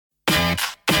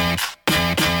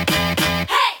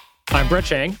Brett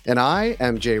Chang. And I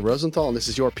am Jay Rosenthal, and this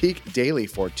is your Peak Daily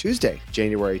for Tuesday,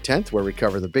 January 10th, where we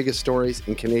cover the biggest stories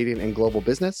in Canadian and global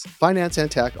business, finance, and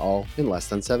tech, all in less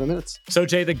than 7 minutes. So,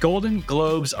 Jay, the Golden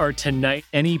Globes are tonight.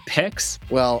 Any picks?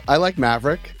 Well, I like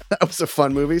Maverick. That was a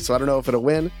fun movie, so I don't know if it'll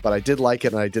win, but I did like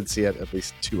it, and I did see it at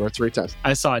least 2 or 3 times.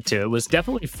 I saw it too. It was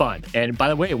definitely fun. And by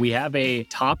the way, we have a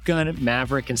Top Gun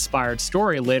Maverick-inspired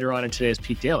story later on in today's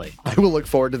Peak Daily. I will look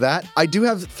forward to that. I do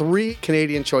have 3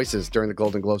 Canadian choices during the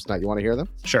Golden Globes tonight. You want to hear them?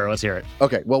 Sure, let's hear it.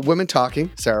 Okay, well, Women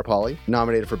Talking, Sarah Polley,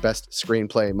 nominated for Best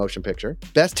Screenplay Motion Picture.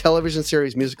 Best Television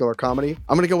Series, Musical or Comedy.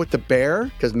 I'm going to go with The Bear,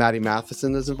 because Maddie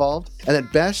Matheson is involved. And then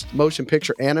Best Motion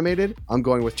Picture Animated, I'm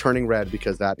going with Turning Red,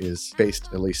 because that is based,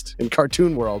 at least in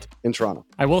cartoon world, in Toronto.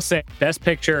 I will say, Best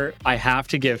Picture, I have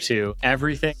to give to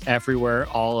Everything, Everywhere,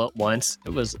 All at Once.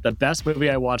 It was the best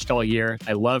movie I watched all year.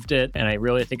 I loved it, and I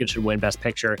really think it should win Best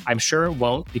Picture. I'm sure it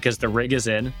won't, because The Rig is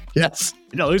in. Yes.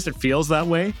 At least it feels that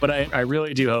way, but I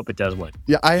really do hope it does win.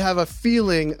 Yeah, I have a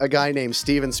feeling a guy named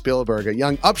Steven Spielberg, a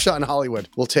young upshot in Hollywood,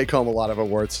 will take home a lot of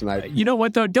awards tonight. You know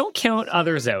what, though? Don't count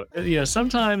others out.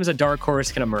 Sometimes a dark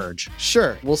horse can emerge.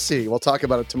 Sure, we'll see. We'll talk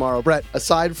about it tomorrow. Brett,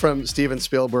 aside from Steven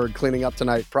Spielberg cleaning up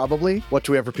tonight, probably, what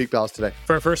do we have for Peak Pals today?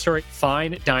 For our first story,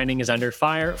 fine dining is under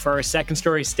fire. For our second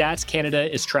story, Stats Canada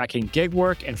is tracking gig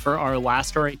work. And for our last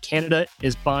story, Canada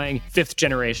is buying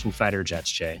 5th-generation fighter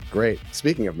jets, Jay. Great.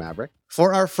 Speaking of Maverick.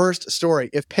 For our first story,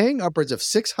 if paying upwards of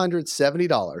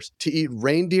 $670 to eat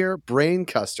reindeer brain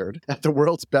custard at the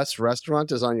world's best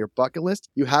restaurant is on your bucket list,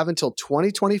 you have until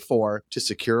 2024 to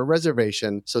secure a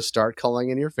reservation, so start calling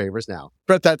in your favors now.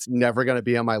 Brett, that's never going to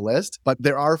be on my list, but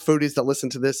there are foodies that listen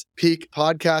to this Peak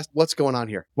podcast. What's going on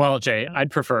here? Well, Jay,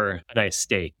 I'd prefer a nice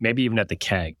steak, maybe even at the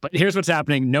Keg. But here's what's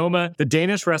happening. Noma, the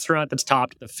Danish restaurant that's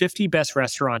topped the 50 best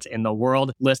restaurants in the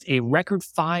world, list a record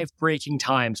 5 breaking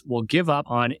times, will give up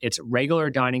on its regular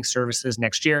dining services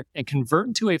next year and convert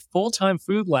into a full-time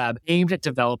food lab aimed at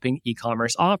developing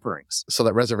e-commerce offerings. So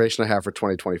that reservation I have for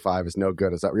 2025 is no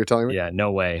good. Is that what you're telling me? Yeah,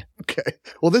 no way. Okay.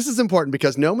 Well, this is important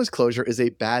because Noma's closure is a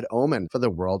bad omen for the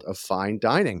world of fine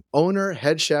dining. Owner,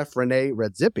 head chef Rene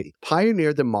Redzepi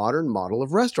pioneered the modern model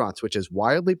of restaurants, which is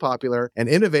wildly popular and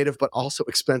innovative, but also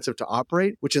expensive to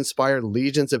operate, which inspired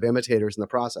legions of imitators in the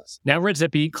process. Now,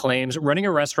 Redzepi claims running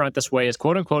a restaurant this way is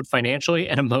quote-unquote financially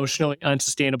and emotionally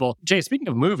unsustainable. Jay, speaking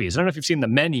of movies, I don't know if you've seen The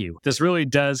Menu. This really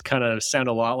does kind of sound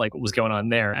a lot like what was going on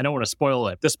there. I don't want to spoil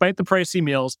it. Despite the pricey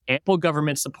meals, ample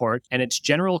government support, and its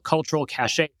general cultural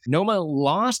cachet, Noma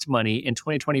lost money in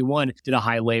 2021 due to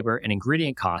high labor and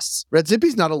ingredient costs.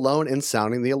 Redzepi's not alone in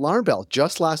sounding the alarm bell.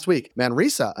 Just last week,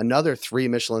 Manresa, another 3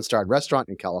 Michelin-starred restaurant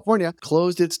in California,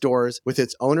 closed its doors with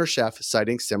its owner chef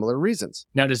citing similar reasons.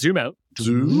 Now to zoom out.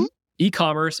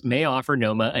 E-commerce may offer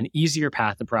Noma an easier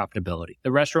path to profitability.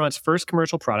 The restaurant's first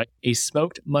commercial product, a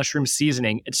smoked mushroom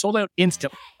seasoning, it sold out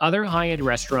instantly. Other high-end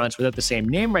restaurants without the same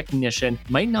name recognition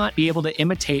might not be able to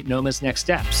imitate Noma's next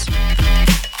steps.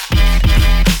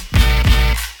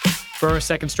 For our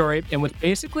second story, and with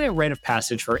basically a rite of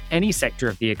passage for any sector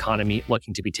of the economy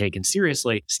looking to be taken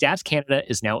seriously, Stats Canada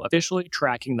is now officially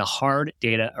tracking the hard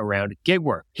data around gig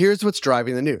work. Here's what's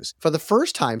driving the news. For the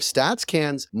first time,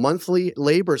 StatsCan's monthly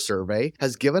labor survey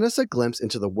has given us a glimpse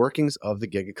into the workings of the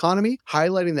gig economy,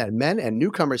 highlighting that men and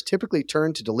newcomers typically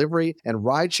turn to delivery and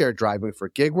rideshare driving for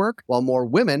gig work, while more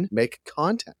women make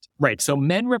content. Right, so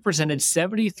men represented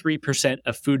 73%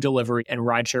 of food delivery and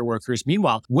rideshare workers.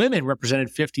 Meanwhile, women represented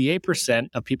 58%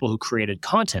 of people who created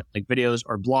content, like videos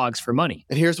or blogs for money.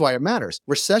 And here's why it matters.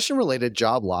 Recession-related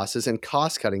job losses and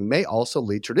cost-cutting may also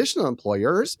lead traditional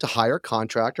employers to hire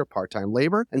contract or part-time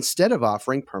labor instead of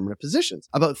offering permanent positions.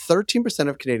 About 13%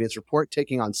 of Canadians report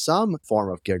taking on some form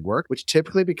of gig work, which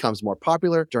typically becomes more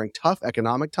popular during tough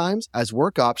economic times as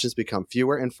work options become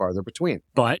fewer and farther between.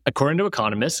 But according to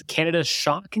economists, Canada's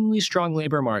shockingly strong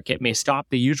labor market may stop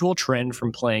the usual trend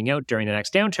from playing out during the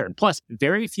next downturn. Plus,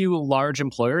 very few large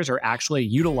employers are actually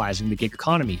utilizing the gig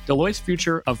economy. Deloitte's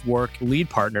Future of Work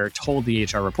lead partner told the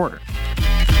HR Reporter.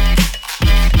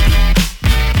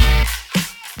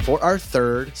 For our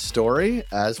third story,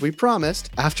 as we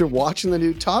promised, after watching the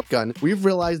new Top Gun, we've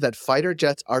realized that fighter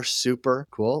jets are super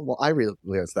cool. Well, I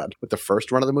realized that with the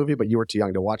first run of the movie, but you were too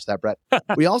young to watch that, Brett.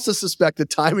 We also suspect the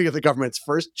timing of the government's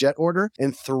first jet order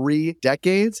in 3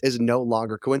 decades is no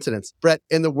longer coincidence. Brett,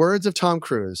 in the words of Tom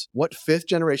Cruise, what 5th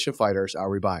generation fighters are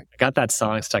we buying? I got that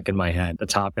song stuck in my head, the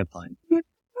Top Gun line.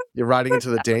 You're riding into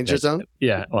the danger zone?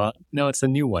 Yeah, well, no, it's a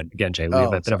new one. Again, Jay, we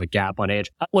have a bit of a gap on age.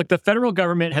 Look, the federal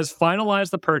government has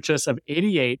finalized the purchase of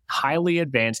 88 highly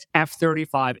advanced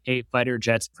F-35A fighter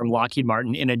jets from Lockheed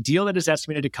Martin in a deal that is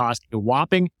estimated to cost a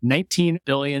whopping $19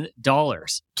 billion.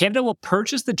 Canada will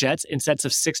purchase the jets in sets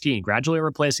of 16, gradually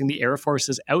replacing the Air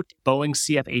Force's out Boeing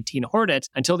CF-18 Hornets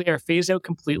until they are phased out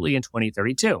completely in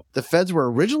 2032. The feds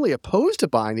were originally opposed to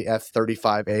buying the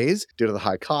F-35As due to the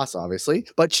high costs, obviously,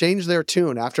 but changed their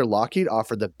tune after Lockheed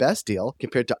offered the best deal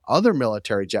compared to other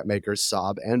military jet makers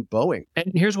Saab and Boeing.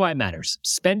 And here's why it matters.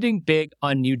 Spending big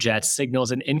on new jets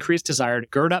signals an increased desire to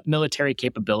gird up military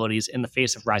capabilities in the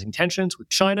face of rising tensions with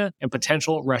China and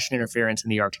potential Russian interference in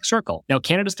the Arctic Circle. Now,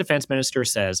 Canada's defense minister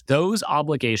says those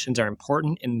obligations are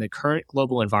important in the current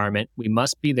global environment. We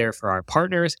must be there for our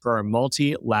partners, for our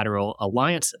multilateral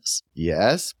alliances.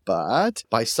 Yes, but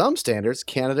by some standards,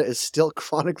 Canada is still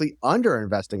chronically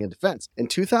underinvesting in defense. In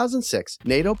 2006,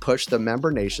 NATO pushed the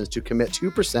member nations to commit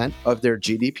 2% of their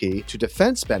GDP to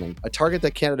defense spending, a target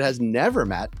that Canada has never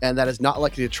met and that is not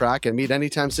likely to track and meet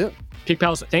anytime soon. Peak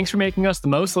Pals, thanks for making us the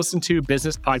most listened to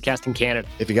business podcast in Canada.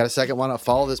 If you got a second, why not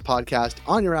follow this podcast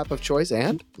on your app of choice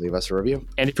and leave us a review.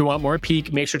 And if you want more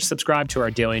Peak, make sure to subscribe to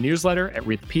our daily newsletter at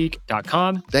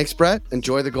readthepeak.com. Thanks, Brett.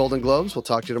 Enjoy the Golden Globes. We'll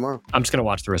talk to you tomorrow. I'm just going to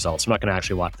watch the results. I'm not going to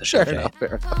actually watch the show.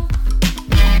 Fair enough.